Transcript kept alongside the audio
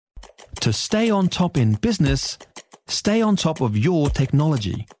To stay on top in business, stay on top of your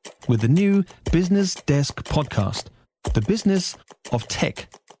technology with the new Business Desk podcast, The Business of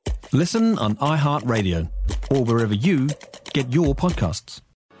Tech. Listen on iHeartRadio or wherever you get your podcasts.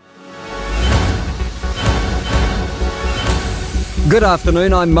 Good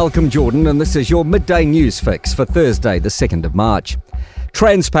afternoon, I'm Malcolm Jordan and this is your Midday News Fix for Thursday the 2nd of March.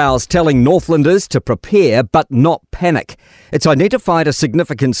 Transpower's telling Northlanders to prepare but not panic. It's identified a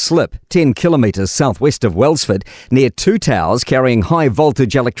significant slip 10 kilometres southwest of Wellsford near two towers carrying high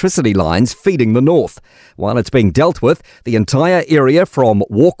voltage electricity lines feeding the north. While it's being dealt with, the entire area from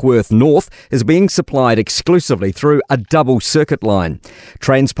Warkworth north is being supplied exclusively through a double circuit line.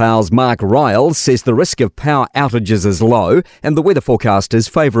 Transpower's Mark Riles says the risk of power outages is low and the weather forecast is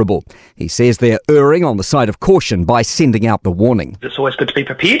favourable. He says they're erring on the side of caution by sending out the warning. It's always good to be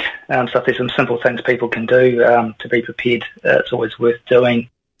prepared. So if there's some simple things people can do to be prepared, it's always worth doing.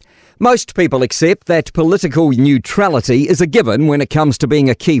 Most people accept that political neutrality is a given when it comes to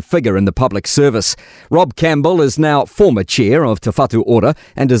being a key figure in the public service. Rob Campbell is now former chair of Te Whatu Ora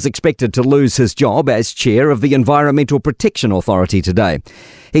and is expected to lose his job as chair of the Environmental Protection Authority today.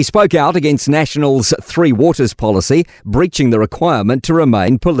 He spoke out against National's Three Waters policy, breaching the requirement to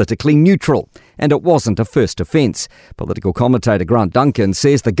remain politically neutral. And it wasn't a first offence. Political commentator Grant Duncan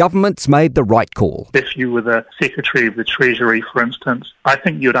says the government's made the right call. If you were the Secretary of the Treasury, for instance, I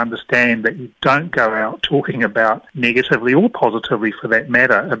think you'd understand that you don't go out talking about, negatively or positively for that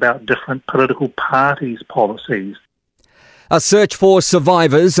matter, about different political parties' policies. A search for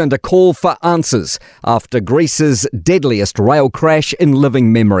survivors and a call for answers after Greece's deadliest rail crash in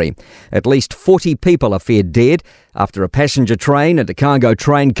living memory. At least 40 people are feared dead after a passenger train and a cargo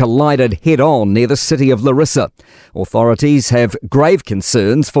train collided head-on near the city of Larissa. Authorities have grave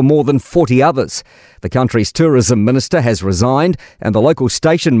concerns for more than 40 others. The country's tourism minister has resigned and the local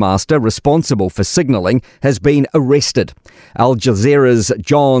station master responsible for signalling has been arrested. Al Jazeera's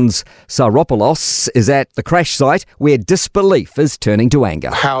John Saropoulos is at the crash site where disbelief is turning to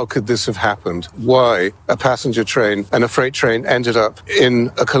anger. How could this have happened? Why a passenger train and a freight train ended up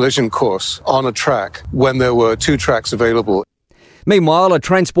in a collision course on a track when there were two tracks available? Meanwhile, a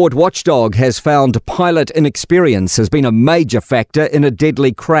transport watchdog has found pilot inexperience has been a major factor in a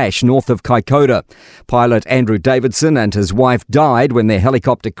deadly crash north of Kaikoura. Pilot Andrew Davidson and his wife died when their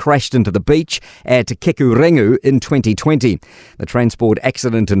helicopter crashed into the beach at Kekurengu in 2020. The Transport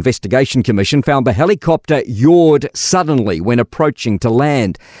Accident Investigation Commission found the helicopter yawed suddenly when approaching to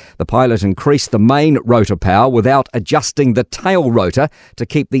land. The pilot increased the main rotor power without adjusting the tail rotor to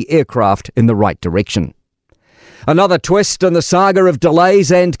keep the aircraft in the right direction. Another twist in the saga of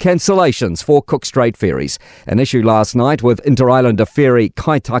delays and cancellations for Cook Strait ferries. An issue last night with Inter-Islander ferry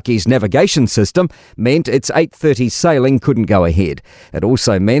Kaitaki's navigation system meant its 8:30 sailing couldn't go ahead. It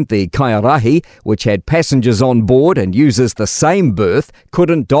also meant the Kaiarahi, which had passengers on board and uses the same berth,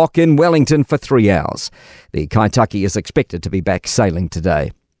 couldn't dock in Wellington for 3 hours. The Kaitaki is expected to be back sailing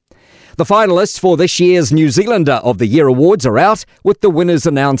today. The finalists for this year's New Zealander of the Year awards are out, with the winners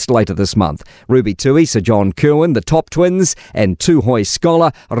announced later this month. Ruby Tui, Sir John Kirwan, the top twins, and Tūhoe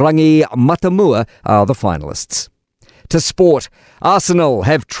scholar Rangi Matamua are the finalists. To sport, Arsenal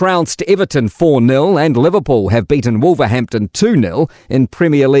have trounced Everton 4-0 and Liverpool have beaten Wolverhampton 2-0 in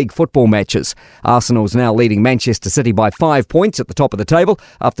Premier League football matches. Arsenal's now leading Manchester City by 5 points at the top of the table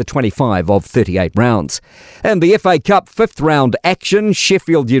after 25 of 38 rounds. And the FA Cup fifth round action,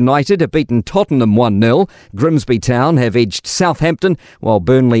 Sheffield United have beaten Tottenham 1-0. Grimsby Town have edged Southampton, while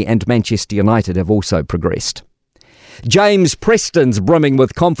Burnley and Manchester United have also progressed. James Preston's brimming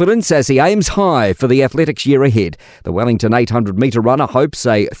with confidence as he aims high for the athletics year ahead. The Wellington 800-metre runner hopes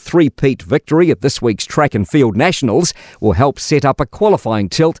a three-peat victory at this week's Track and Field Nationals will help set up a qualifying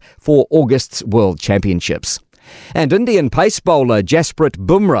tilt for August's World Championships. And Indian pace bowler Jasprit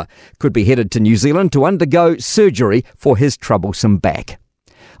Bumrah could be headed to New Zealand to undergo surgery for his troublesome back.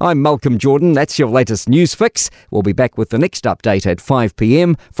 I'm Malcolm Jordan. That's your latest news fix. We'll be back with the next update at 5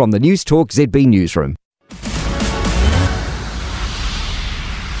 p.m. from the News Talk ZB newsroom.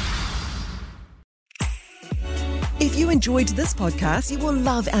 If you enjoyed this podcast, you will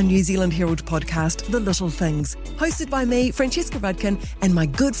love our New Zealand Herald podcast, The Little Things, hosted by me, Francesca Rudkin, and my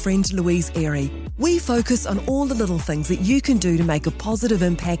good friend Louise Airy. We focus on all the little things that you can do to make a positive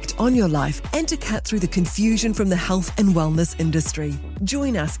impact on your life and to cut through the confusion from the health and wellness industry.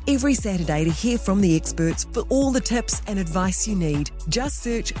 Join us every Saturday to hear from the experts for all the tips and advice you need. Just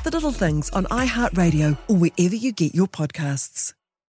search The Little Things on iHeartRadio or wherever you get your podcasts.